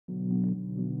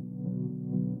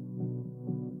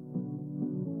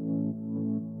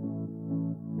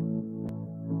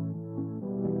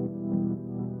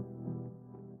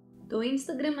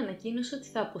Instagram ανακοίνωσε ότι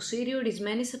θα αποσύρει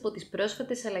ορισμένες από τις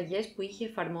πρόσφατες αλλαγές που είχε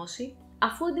εφαρμόσει,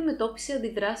 αφού αντιμετώπισε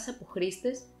αντιδράσεις από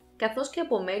χρήστες, καθώς και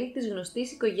από μέλη της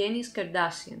γνωστής οικογένειας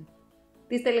Kardashian.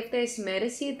 Τις τελευταίες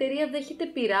ημέρες η εταιρεία δέχεται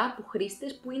πειρά από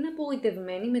χρήστες που είναι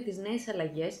απογοητευμένοι με τις νέες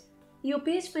αλλαγές, οι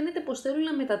οποίες φαίνεται πως θέλουν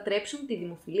να μετατρέψουν τη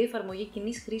δημοφιλή εφαρμογή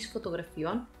κοινής χρήσης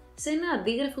φωτογραφιών σε ένα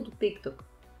αντίγραφο του TikTok.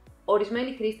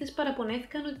 Ορισμένοι χρήστες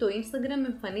παραπονέθηκαν ότι το Instagram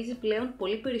εμφανίζει πλέον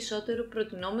πολύ περισσότερο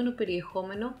προτινόμενο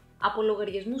περιεχόμενο από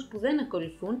λογαριασμούς που δεν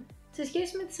ακολουθούν σε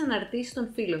σχέση με τις αναρτήσεις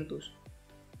των φίλων τους.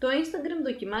 Το Instagram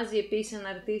δοκιμάζει επίσης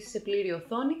αναρτήσεις σε πλήρη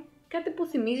οθόνη, κάτι που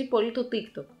θυμίζει πολύ το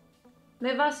TikTok.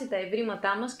 Με βάση τα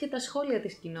ευρήματά μας και τα σχόλια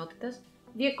της κοινότητας,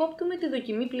 διακόπτουμε τη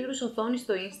δοκιμή πλήρους οθόνης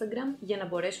στο Instagram για να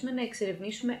μπορέσουμε να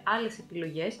εξερευνήσουμε άλλες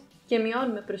επιλογές και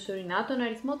μειώνουμε προσωρινά τον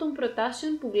αριθμό των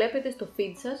προτάσεων που βλέπετε στο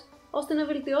feed σας, ώστε να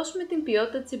βελτιώσουμε την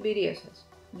ποιότητα της εμπειρίας σας,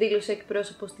 δήλωσε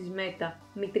εκπρόσωπος της Meta,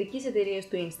 μητρικής εταιρείας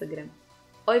του Instagram.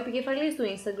 Ο επικεφαλής του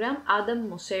Instagram,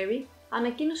 αποσύρει,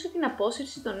 ανακοίνωσε την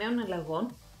απόσυρση των νέων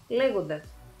αλλαγών, λέγοντας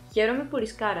 «Χαίρομαι που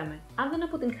ρισκάραμε. Αν δεν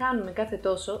αποτυγχάνουμε κάθε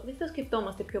τόσο, δεν θα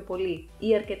σκεφτόμαστε πιο πολύ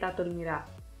ή αρκετά τολμηρά.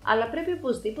 Αλλά πρέπει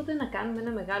οπωσδήποτε να κάνουμε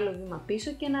ένα μεγάλο βήμα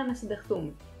πίσω και να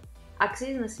ανασυνταχθούμε».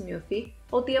 Αξίζει να σημειωθεί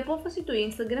ότι η απόφαση του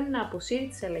Instagram να αποσύρει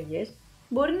τις αλλαγές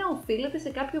μπορεί να οφείλεται σε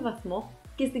κάποιο βαθμό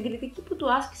και στην κριτική που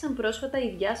του άσκησαν πρόσφατα οι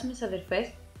διάσημες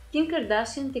αδερφές Kim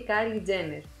Kardashian και Kylie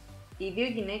Jenner. Οι δύο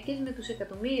γυναίκες με τους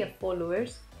εκατομμύρια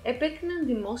followers επέκριναν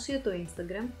δημόσια το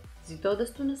Instagram,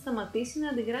 ζητώντας του να σταματήσει να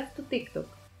αντιγράφει το TikTok.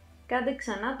 «Κάντε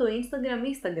ξανά το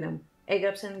Instagram»,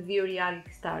 έγραψαν οι δύο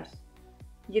reality stars.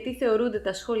 Γιατί θεωρούνται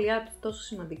τα σχόλιά τους τόσο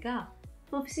σημαντικά?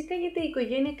 Μα φυσικά γιατί η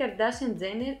οικογένεια Kardashian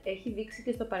Jenner έχει δείξει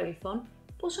και στο παρελθόν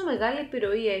πόσο μεγάλη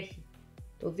επιρροή έχει.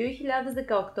 Το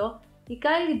 2018 η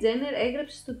Kylie Jenner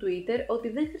έγραψε στο Twitter ότι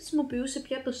δεν χρησιμοποιούσε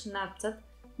πια το Snapchat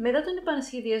μετά τον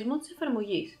επανασχεδιασμό της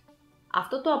εφαρμογής.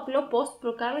 Αυτό το απλό post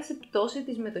προκάλεσε πτώση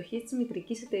της μετοχής της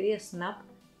μητρικής εταιρείας Snap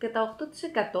κατά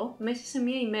 8% μέσα σε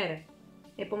μία ημέρα.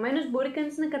 Επομένως μπορεί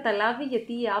κανείς να καταλάβει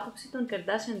γιατί η άποψη των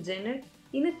Kardashian Jenner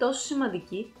είναι τόσο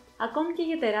σημαντική ακόμη και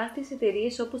για τεράστιες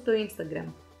εταιρείες όπως το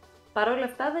Instagram. Παρ' όλα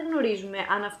αυτά δεν γνωρίζουμε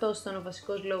αν αυτός ήταν ο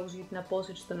βασικός λόγος για την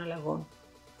απόσυρση των αλλαγών.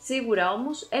 Σίγουρα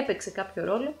όμως έπαιξε κάποιο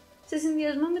ρόλο σε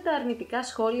συνδυασμό με τα αρνητικά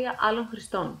σχόλια άλλων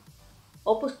χρηστών.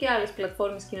 Όπως και άλλες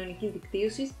πλατφόρμες κοινωνικής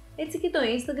δικτύωσης, έτσι και το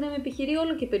Instagram επιχειρεί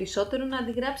όλο και περισσότερο να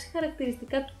αντιγράψει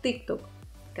χαρακτηριστικά του TikTok,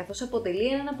 καθώς αποτελεί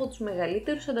έναν από τους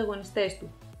μεγαλύτερους ανταγωνιστές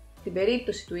του. Στην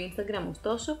περίπτωση του Instagram,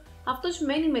 ωστόσο, αυτό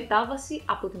σημαίνει μετάβαση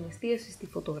από την εστίαση στη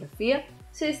φωτογραφία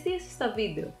σε εστίαση στα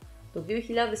βίντεο. Το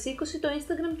 2020 το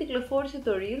Instagram κυκλοφόρησε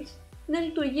το Reels, μια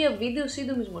λειτουργία βίντεο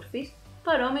σύντομης μορφής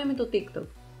παρόμοια με το TikTok.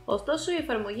 Ωστόσο, η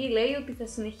εφαρμογή λέει ότι θα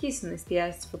συνεχίσει να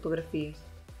εστιάζει στις φωτογραφίες.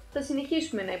 Θα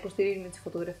συνεχίσουμε να υποστηρίζουμε τις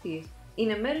φωτογραφίες.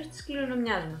 Είναι μέρος της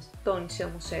κληρονομιάς μας, τόνισε ο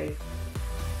Αποσύρει.